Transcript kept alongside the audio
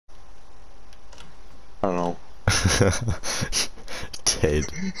I don't know. Ted.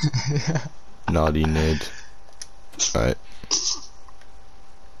 Naughty Ned. Alright.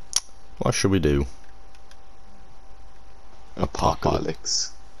 What should we do?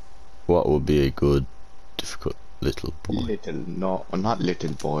 Apocalypse. What would be a good, difficult little boy? No, not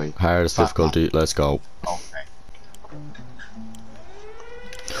little boy. Hardest difficulty, let's go. Okay.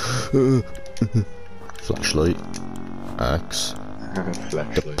 Flashlight. Axe.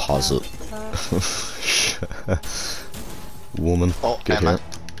 Flashlight. Deposit. Woman, Oh, get Emma. here.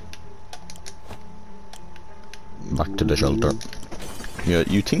 Back to the shelter. Yeah,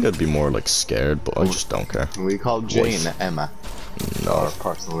 you think I'd be more like scared, but I just don't care. We call Jane Wife. Emma. No, For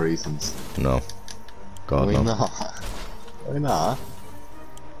personal reasons. no. God, Why no. not? Why not?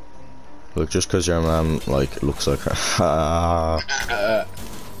 Look, just because your mom, like, looks like her.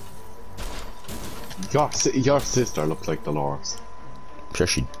 Your sister looks like Dolores. I'm sure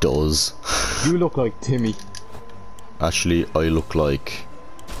she does. You look like Timmy. Actually, I look like...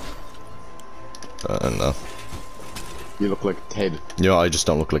 I don't know. You look like Ted. Yeah, I just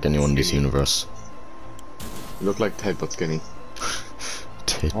don't look like anyone in this Skinny. universe. You look like Ted but skinny.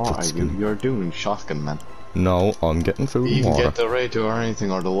 Tit, What but are skin. you're doing shotgun, man. No, I'm getting food You and didn't water. get the radio or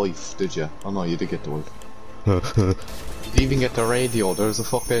anything, or the wife, did you? Oh no, you did get the wife. You didn't even get the radio. There's a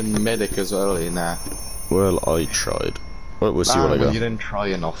fucking medic as well in Well, I tried. Well, we'll see what I well, got. you didn't try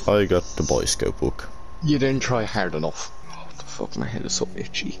enough. I got the Boy Scout book. You didn't try hard enough. Oh, what the fuck, my head is so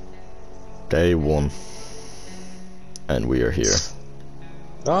itchy. Day 1. And we are here.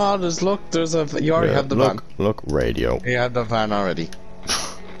 Oh, there's a, you already have the van. Look, radio. You had the van already.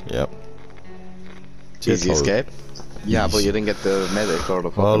 Yep. Easy Told- escape. Yeah, but you didn't get the medic or the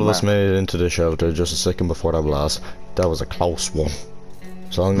fucking All of us man. made it into the shelter just a second before that blast. That was a close one.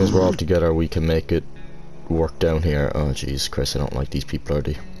 As long as we're all together, we can make it work down here. Oh, jeez, Chris, I don't like these people, are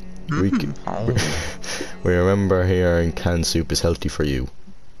they? We remember here in canned soup is healthy for you.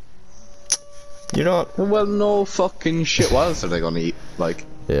 You know what? Well, no fucking shit. What else are they gonna eat? Like,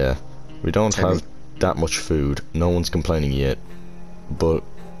 Yeah, we don't Tell me. have that much food. No one's complaining yet. But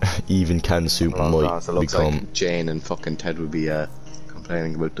even canned soup oh might God, it looks become like Jane and fucking Ted would be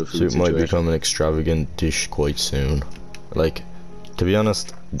complaining about the food soup might situation. become an extravagant dish quite soon. Like, to be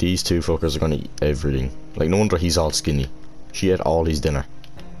honest, these two fuckers are gonna eat everything. Like, no wonder he's all skinny. She ate all his dinner.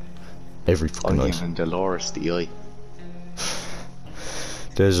 Every fucking Oh, night. even Dolores the eye.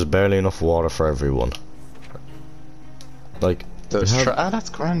 There's barely enough water for everyone. Like, That's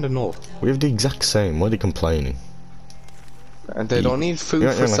grand enough. we have the exact same. Why are they complaining? And they don't need food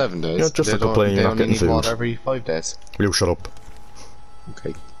You're for like- 7 days. you're just they like complaining they you're not only getting need food. water every 5 days. You shut up.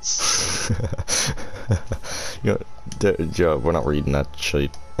 Okay. You know, we're not reading that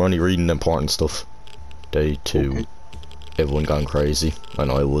shit. We're only reading important stuff. Day 2. Okay. Everyone gone crazy. I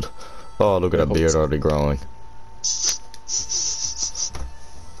know I would. Oh, look at that beard already growing.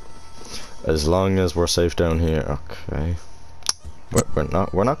 As long as we're safe down here, okay.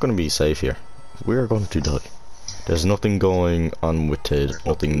 We're not going to be safe here. We're going to die. There's nothing going on with Ted.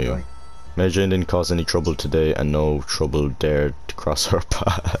 Nothing new. Mary Jane didn't cause any trouble today, and no trouble dared to cross her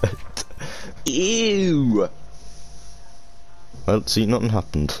path. Ew! Well, see, nothing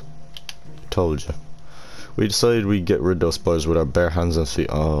happened. Told you. We decided we'd get rid of those spiders with our bare hands and feet.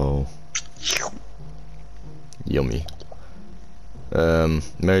 Oh. Yummy.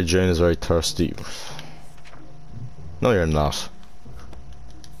 Mary Jane is very thirsty. No, you're not.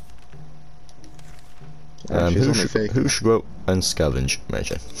 She's only fake. Who should go out and scavenge? Mary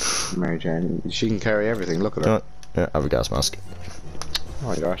Jane. Mary Jane, she can carry everything. Look at You know her. what? Yeah, have a gas mask.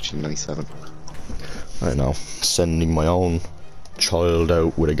 Oh, you're actually 97. Right now, sending my own child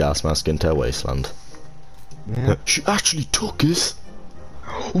out with a gas mask into a wasteland. Yeah. She actually took it.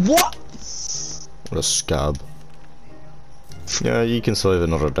 What? What a scab. Yeah, you can survive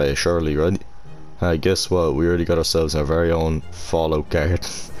another day, surely, right? Guess what? We already got ourselves our very own Fallout garden.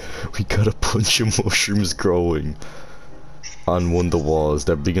 We got a bunch of mushrooms growing on one of the walls.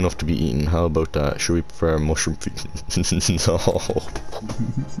 They're big enough to be eaten. How about that? Should we prepare mushroom feed? No.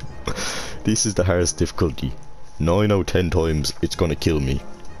 This is the hardest difficulty. 9 out of 10 times, it's gonna kill me.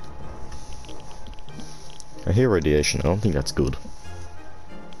 I hear radiation. I don't think that's good.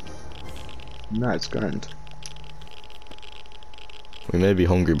 No, it's grand. We may be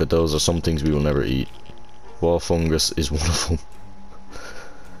hungry, but those are some things we will never eat. Wall fungus is one of them.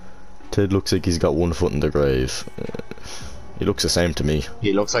 Ted looks like he's got one foot in the grave. He looks the same to me.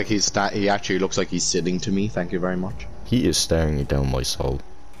 He looks like he actually looks like he's sitting to me. Thank you very much. He is staring down my soul.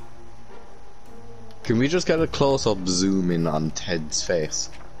 Can we just get a close-up zoom in on Ted's face?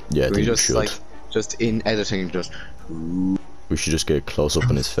 Yeah, I Can we think we just should. like just in editing just We should just get a close up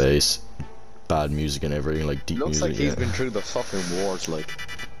on his face. bad music and everything, like deep Looks music. like he's been through the fucking wars, like.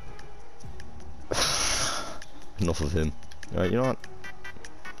 Enough of him. Alright, you know what?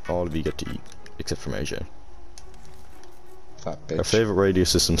 All of you get to eat, except for Mary Jane. Fat bitch. Our favourite radio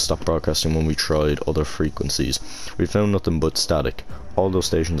system stopped broadcasting when we tried other frequencies. We found nothing but static. All those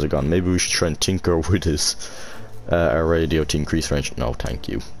stations are gone. Maybe we should try and tinker with this, our radio to increase range. No, thank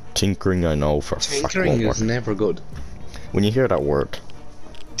you. Tinkering, I know for a fact won't Tinkering work. is never good. When you hear that word,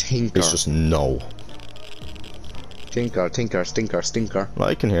 Tinker. it's just no. Tinker, tinker, stinker, stinker. Well,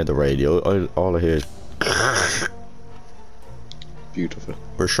 I can hear the radio. All I hear is... Beautiful.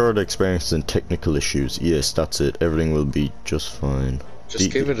 We're sure the experiencing technical issues. Yes, that's it. Everything will be just fine.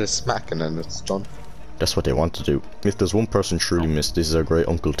 Just give it a smack and then it's done. That's what they want to do. If there's one person truly missed, this is our great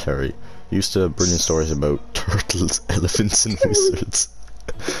Uncle Terry. He used to have brilliant stories about turtles, elephants and wizards.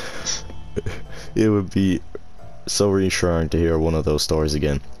 It would be so reassuring to hear one of those stories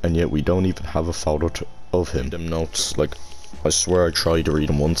again, and yet we don't even have a photo of him. Them notes, like, I swear I tried to read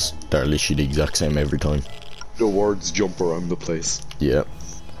them once. They're literally the exact same every time. The words jump around the place. Yeah.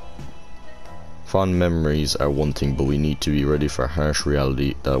 Fond memories are one thing, but we need to be ready for harsh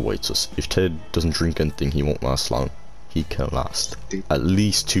reality that awaits us. If Ted doesn't drink anything, he won't last long. He can last at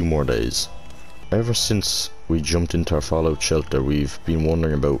least 2 more days. Ever since we jumped into our fallout shelter, we've been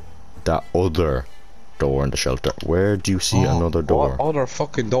wondering about that other door in the shelter. Where do you see another door? What other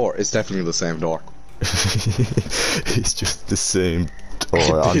fucking door? It's definitely the same door. It's just the same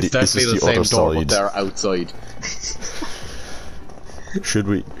door. On It's definitely the same door, but they're outside. Should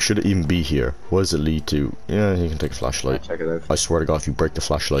it even be here? What does it lead to? Yeah, you can take a flashlight. Check it out. I swear to God, if you break the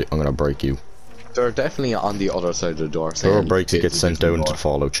flashlight, I'm gonna break you. They're definitely on the other side of the door. Whoever breaks it gets sent out into the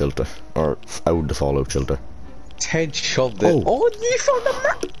fallout shelter. Or out of the fallout shelter. Ted shoved it. Oh, you found the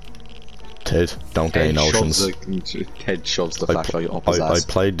map! Ted, don't get any notions. Ted shoves the flashlight up his I ass.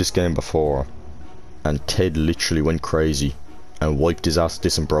 played this game before, and Ted literally went crazy and wiped his ass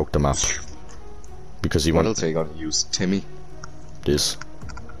this and broke the map. Because he What went... else are you gonna use? Timmy? This.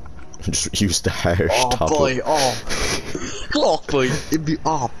 Just use the harsh top. Boy, Fuck, boy, it'd be,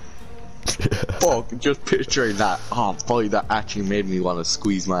 fuck, just picturing that. Oh boy, that actually made me want to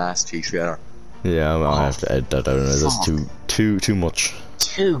squeeze my ass cheeks together. Yeah, I have to edit that out. That's too much.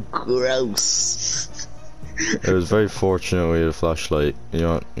 Too gross. It was very fortunate we had a flashlight. You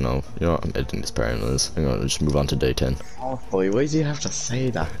know what? No. You know what? I'm editing this part of this. I'm gonna just move on to day 10. Oh boy, why do you have to say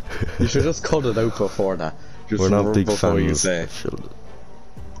that? You should just cut it out before that. Just We're not big before fans. you say.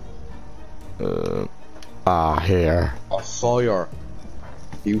 Here. A fire.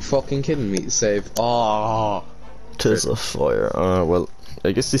 You fucking kidding me? Save. Tis a fire. Well,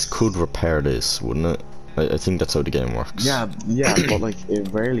 I guess this could repair this, wouldn't it? I think that's how the game works. Yeah, but like, it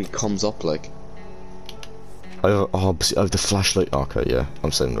rarely comes up, like. I have the flashlight. Okay, yeah,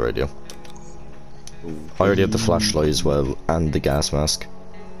 I'm saving the radio. I already have the flashlight as well, and the gas mask.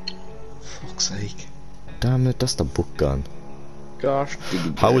 Fuck's sake. Damn it, that's the book gone. Gosh.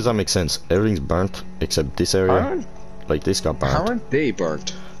 How does that make sense? Everything's burnt, except this area. Like, this got burnt. How aren't they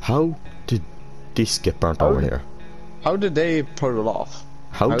burnt? How did this get burnt over here? How did they put it off?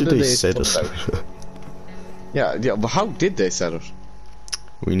 How did they set put it? out? Yeah, but how did they set it?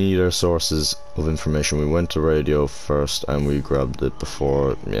 We need our sources of information. We went to radio first and we grabbed it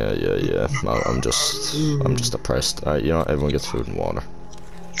before. Yeah. I'm just depressed. Alright, you know what? Everyone gets food and water.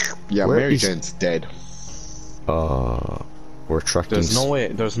 Yeah, Where Mary is... Jane's dead. We're tracking...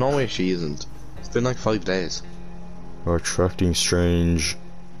 There's no way she isn't. It's been like 5 days. We're attracting strange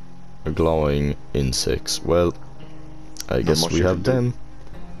glowing insects. Well, I guess we have them.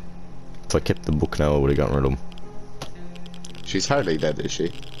 If I kept the book now, I would have gotten rid of them. She's hardly dead, is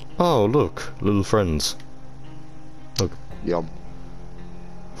she? Oh, look, little friends. Look. Yum.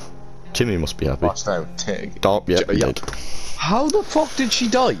 Timmy must be happy. Watch now, Tig. Stop, yeah, Yep. How the fuck did she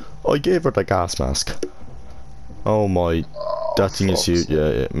die? I gave her the gas mask. Oh my, that thing is huge.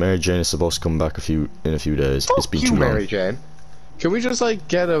 Yeah. Mary Jane is supposed to come back in a few days. Fuck it's been you, too long. Mary Jane. Can we just like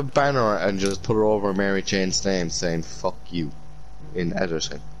get a banner and just put her over Mary Jane's name saying "fuck you" in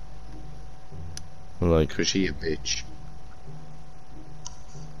editing? Like, Cause she a bitch.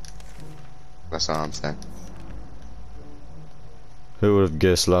 That's all I'm saying. who would have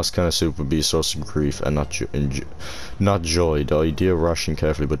guessed last kind of soup would be a source of grief and not joy? The idea of rationing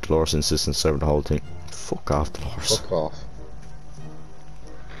carefully, but Dolores insists on serving the whole thing. Fuck off, Dolores. Fuck off.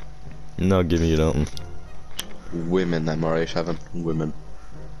 No, give me nothing. Women, I'm alright having women.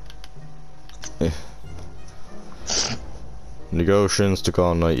 Negotiations took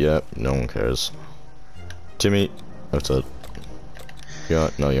all night, yeah, no one cares. Timmy, outside.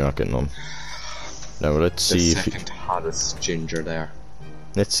 No, you're not getting on. Now let's see if second hottest ginger there.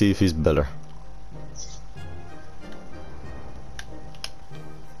 let's see if he's better.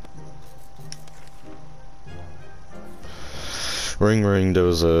 Ring ring, there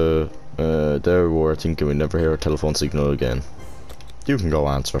was a... there we were thinking we'd never hear a telephone signal again. You can go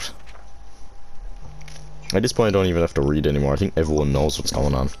answer it. At this point I don't even have to read anymore, I think everyone knows what's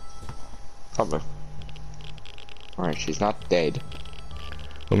going on. Probably. Alright, she's not dead.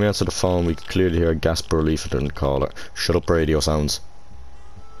 When we answer the phone we could clearly hear a gasp or relief from the caller. Shut up radio sounds.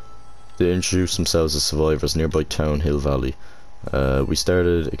 They introduced themselves as survivors nearby town Hill Valley. We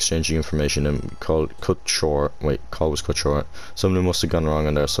started exchanging information and call was cut short. Something must have gone wrong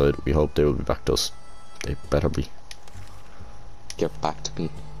on their side. We hope they will be back to us. They better be. Get back to me.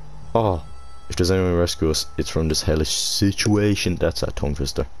 Oh, if there's anyone who rescue us, it's from this hellish situation. That's that tongue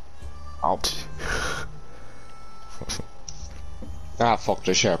twister. Oh. Ah, fuck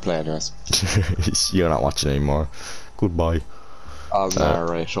the share play anyways. You're not watching anymore. Goodbye. I'll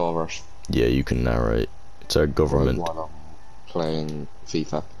narrate over it. Yeah, you can narrate. It's our government. While I'm playing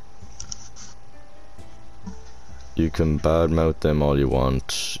FIFA. You can badmouth them all you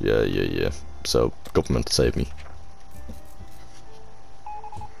want. Yeah. So, government save me.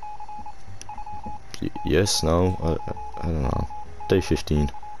 Yes, no, I don't know. Day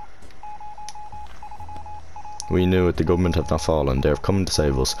 15. We knew it, the government have not fallen. They're coming to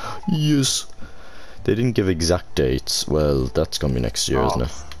save us. Yes! They didn't give exact dates. Well, that's gonna be next year, isn't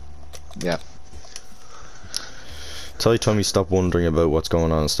it? Yeah. Tell Tommy stop wondering about what's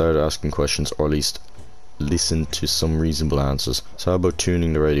going on and start asking questions, or at least listen to some reasonable answers. So how about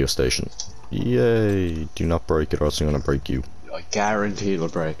tuning the radio station? Yay! Do not break it or else I'm gonna break you. I guarantee it'll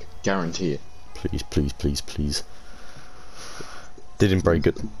break. Guarantee it. Please. They didn't break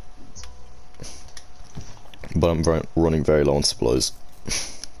it. But I'm running very low on supplies.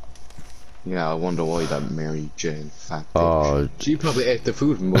 Yeah, I wonder why that Mary Jane fat bitch. She probably ate the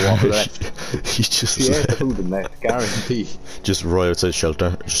food and walked left. She just ate the food and left, guarantee. Just right outside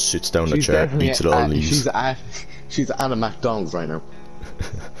shelter, just sits down in the chair, eats it all, leaves. She's at a McDonald's right now.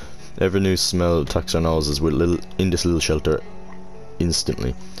 Every new smell attacks our noses in this little shelter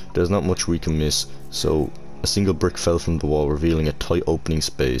instantly. There's not much we can miss, so a single brick fell from the wall, revealing a tight opening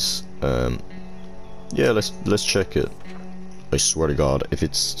space. Yeah, let's check it. I swear to God, if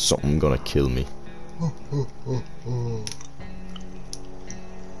it's something gonna kill me.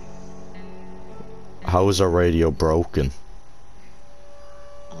 How is our radio broken?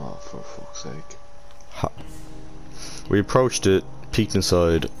 Oh, for fuck's sake. We approached it, peeked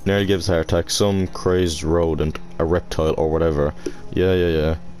inside, nearly gave us a heart attack. Some crazed rodent, a reptile or whatever.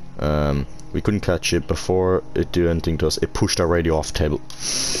 Yeah. We couldn't catch it before it did anything to us. It pushed our radio off the table.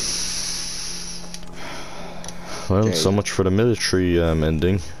 Well, okay. So much for the military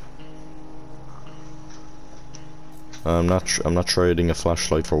ending. I'm not trading a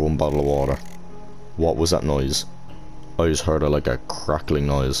flashlight for one bottle of water. What was that noise? I just heard like a crackling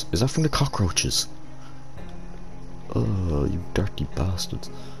noise. Is that from the cockroaches? Oh, you dirty bastards.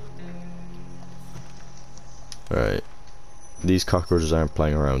 Right. These cockroaches aren't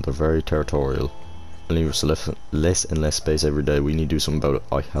playing around. They're very territorial. And leave us less and less space every day. We need to do something about it.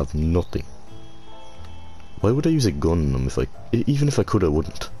 I have nothing. Why would I use a gun on them even if I could, I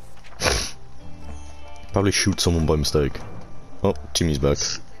wouldn't. Probably shoot someone by mistake. Oh, Timmy's back.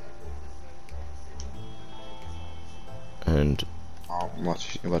 And oh,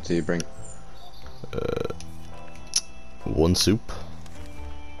 what do you bring? One soup.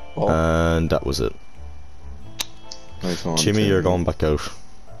 Oh. And that was it. Nice one, Timmy, you're going back out.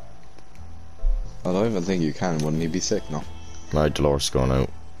 I don't even think you can. Wouldn't he be sick now? Right, Dolores going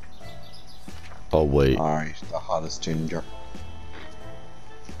out. Oh wait. Alright, the hottest ginger.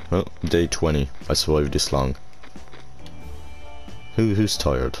 Well, day 20. I survived this long. Who's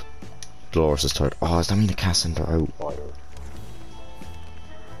tired? Dolores is tired. Oh, does that mean the cast center out?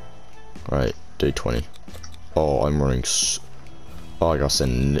 Right, day 20. Oh, I'm running oh, I got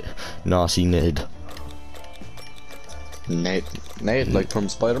sent naughty Ned. Ned, like from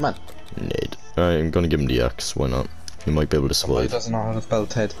Spider-Man? Ned. Alright, I'm gonna give him the axe, why not? He might be able to survive. He doesn't know how to spell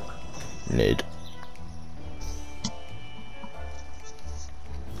Ted. Ned.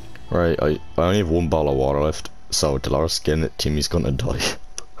 Right, I only have one bottle of water left, so Dolores getting it, Timmy's gonna die.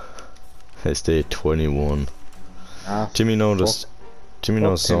 It's day 21. Timmy noticed. Timmy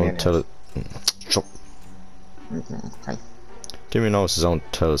noticed his own Timmy noticed his own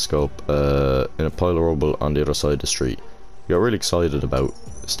telescope in a pile of rubble on the other side of the street. He got really excited about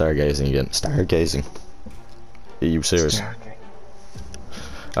stargazing again. Stargazing? Are you serious?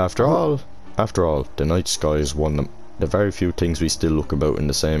 After all, the night sky is one of the very few things we still look about in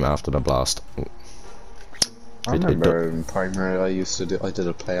the same after the blast. I remember in primary I did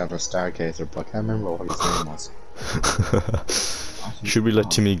a play on a stargazer, but I can't remember what his name was. Should we let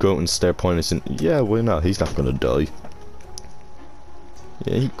Timmy go out and stare pointless and yeah, why not? He's not gonna die.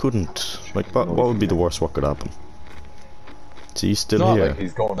 Yeah, he couldn't. Like, what would be the worst? What could happen? So he's still Not here. like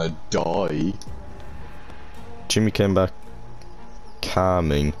he's gonna die. Jimmy came back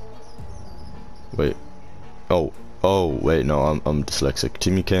calming. Wait. Oh, wait, no, I'm dyslexic.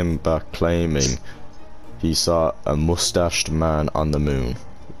 Jimmy came back claiming he saw a mustached man on the moon.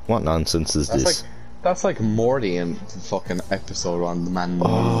 What nonsense is this? That's like Morty in fucking episode on the man in the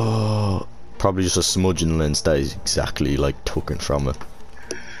moon. Oh, probably just a smudging lens that is exactly like taken from it.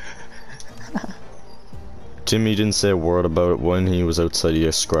 Timmy didn't say a word about it when he was outside. He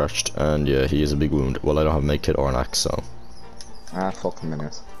gets scratched, and yeah, he has a big wound. Well, I don't have a make kit or an axe, so. Ah, fucking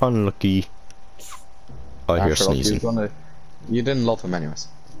minutes. Unlucky. I hear sneezing. You didn't love him anyways.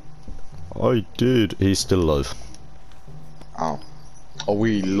 I did. He's still alive. Oh. Oh,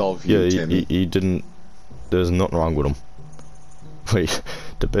 we love you, Timmy. He didn't. There's nothing wrong with him. Wait,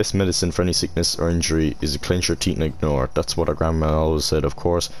 the best medicine for any sickness or injury is to clench your teeth and ignore it. That's what our grandma always said. Of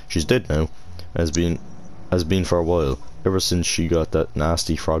course, she's dead now. Has been for a while. Ever since she got that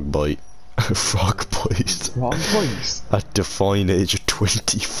nasty frog bite. Frog bite. Frog bite? At the fine age of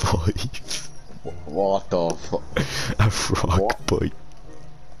 25. What the fuck? A frog bite.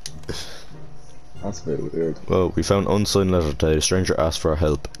 That's a bit weird. Well, we found unsigned letter today. A stranger asked for our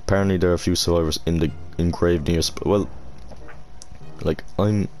help. Apparently there are a few survivors in the grave near well, like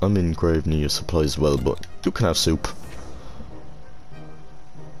I'm in grave near supply as well, but you can have soup.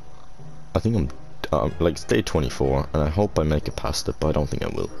 I think I'm like it's day 24 and I hope I make it past it, but I don't think I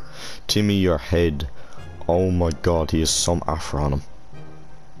will. Timmy, your head. Oh my god, he has some afro on him.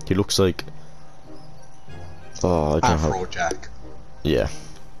 He looks like I don't know. Afrojack. Yeah.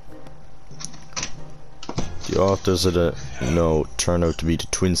 The authors of the note turn out to be the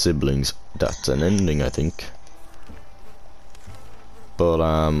twin siblings. That's an ending, I think. But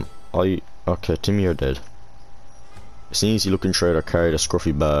okay, Timmy, you're dead. A sneezy looking trader carried a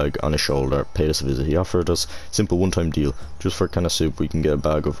scruffy bag on his shoulder, paid us a visit. He offered us a simple one-time deal. Just for a can of soup, we can get a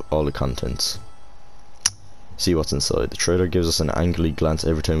bag of all the contents. See what's inside. The trader gives us an angry glance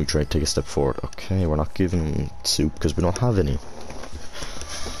every time we try to take a step forward. Okay, we're not giving him soup because we don't have any.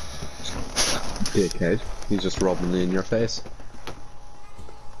 Dickhead. He's just rubbing it in your face.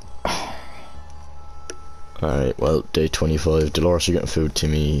 Alright, well, day 25. Dolores, you're getting food.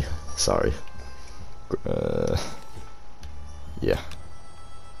 Timmy, sorry. Yeah.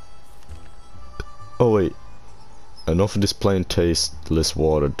 Oh wait. Enough of this plain tasteless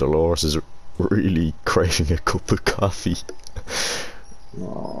water. Dolores is really craving a cup of coffee.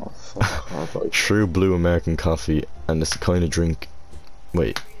 Oh, fuck. True blue American coffee, and it's the kind of drink.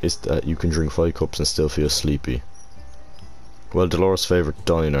 Wait, is that you can drink 5 cups and still feel sleepy. Well, Dolores' favourite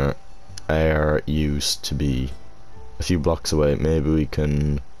diner used to be a few blocks away. Maybe we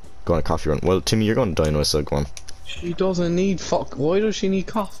can go on a coffee run. Well, Timmy, you're going to dino, so go on. She doesn't need why does she need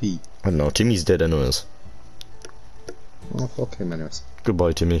coffee? I don't know, Timmy's dead anyways. Oh, fuck him anyways.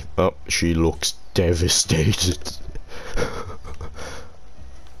 Goodbye, Timmy. Oh, she looks devastated.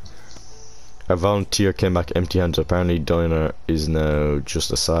 A volunteer came back empty-handed. Apparently diner is now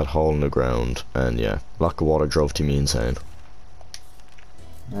just a sad hole in the ground, and yeah, lack of water drove Timmy insane.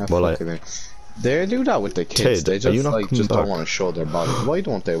 Well, they do that with the kids. Ted, they just don't want to show their body. Why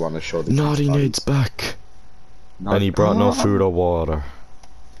don't they want to show the Naughty Ned's back. And he brought no food or water.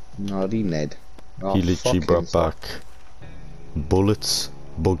 Naughty Ned. Oh, he literally brought back bullets,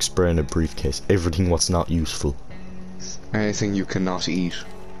 bug spray, and a briefcase. Everything what's not useful. Anything you cannot eat.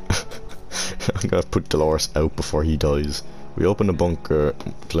 I'm gonna put Dolores out before he dies. We opened a bunker,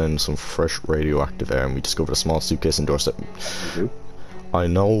 blend some fresh radioactive air, and we discovered a small suitcase and doorstep. I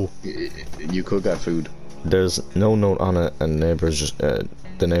know. You could get food. There's no note on it, and neighbors just the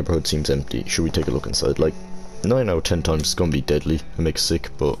neighborhood seems empty. Should we take a look inside? Like 9 out of 10 times it's gonna be deadly and make sick,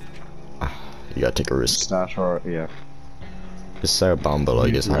 but you gotta take a risk. That or yeah. It's Sarah Bamble, I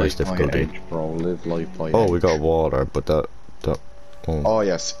guess, highest difficulty. Bro, live life by we got water, but that. Oh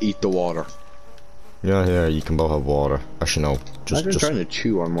yes, eat the water. Yeah, you can both have water. Actually, no. Just trying to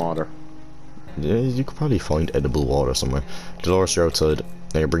chew on water. Yeah, you could probably find edible water somewhere. Dolores, you're outside.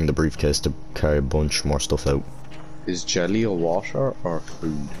 Now you bring the briefcase to carry a bunch more stuff out. Is jelly a water or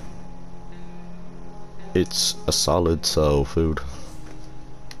food? It's a solid, so food.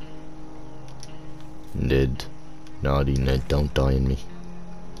 Ned. Naughty Ned, don't die in me.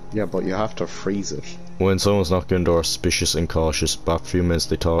 Yeah, but you have to freeze it. When someone's knocking on the door, suspicious and cautious, back a few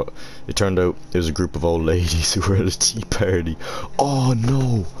minutes it turned out there was a group of old ladies who were at a tea party. Oh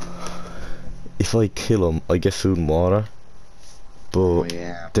no! If I kill them, I get food and water, but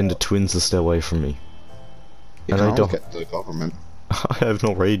then the twins will stay away from me. You and I don't get the government. I have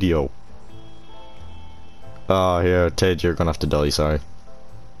no radio. Ah, here, Ted, you're gonna have to die, sorry.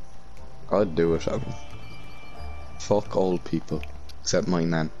 I'd do it. Fuck old people, except my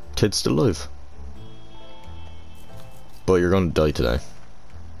nan. Ted's still alive. But you're gonna die today.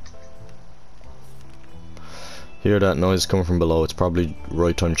 Hear that noise coming from below? It's probably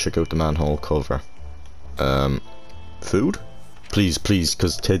right time to check out the manhole cover. Food? Please, please,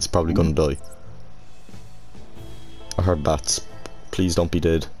 because Ted's probably gonna die. I heard bats. Please don't be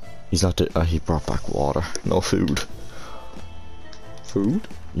dead. He's not dead. He brought back water. No food. Food?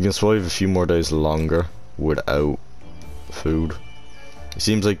 You can survive a few more days longer without food. It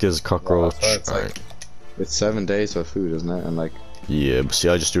seems like there's a cockroach. Well, it's like, it's 7 days of food, isn't it? And like. Yeah, but see,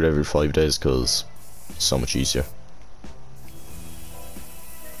 I just do it every 5 days because it's so much easier.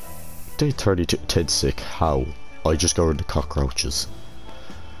 Day 32. Ted's sick. How? I just got rid of cockroaches.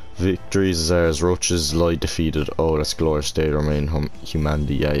 Victories is ours. Roaches lie defeated. Oh, that's glorious day to remain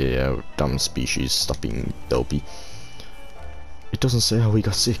humanity. Yeah. Damn species. Stop being dopey. It doesn't say how he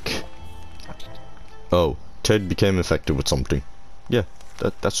got sick. Oh, Ted became infected with something. Yeah,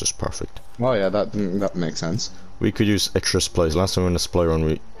 that's just perfect. Oh yeah, that makes sense. We could use extra supplies. Last time in the supply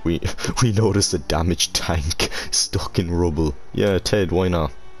run, we noticed a damaged tank stuck in rubble. Yeah, Ted, why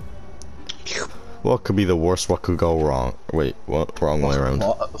not? What could be the worst? What could go wrong? Wait, what? Wrong way around.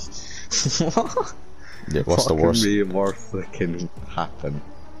 What? Yeah, what's the worst? What can be worst that can happen?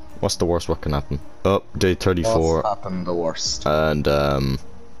 What's the worst? What can happen? Oh, day 34. What's happened the worst? And I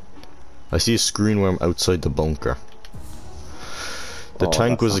see a screen worm outside the bunker. The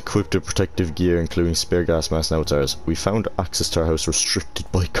tank was equipped with protective gear, including spare gas mask. Now it's ours. We found access to our house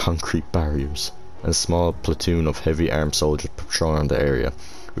restricted by concrete barriers, and a small platoon of heavy armed soldiers patrolling the area.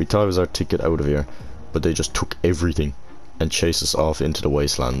 We thought it was our ticket out of here, but they just took everything and chased us off into the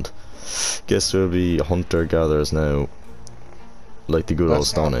wasteland. Guess we'll be hunter-gatherers now, like the good old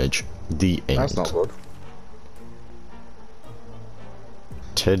Stone Age. The end. That's not good.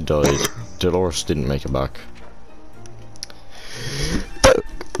 Ted died. Dolores didn't make it back.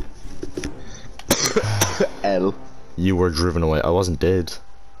 L. You were driven away. I wasn't dead.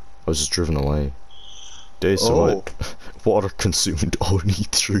 I was just driven away. Day survived. Water consumed only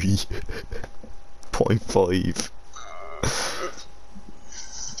 3.5.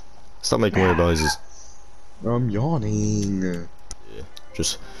 Stop making weird noises. I'm yawning. Yeah.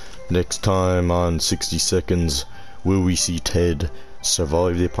 Just next time on 60 Seconds, will we see Ted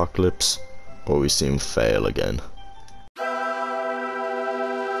survive the apocalypse, or will we see him fail again?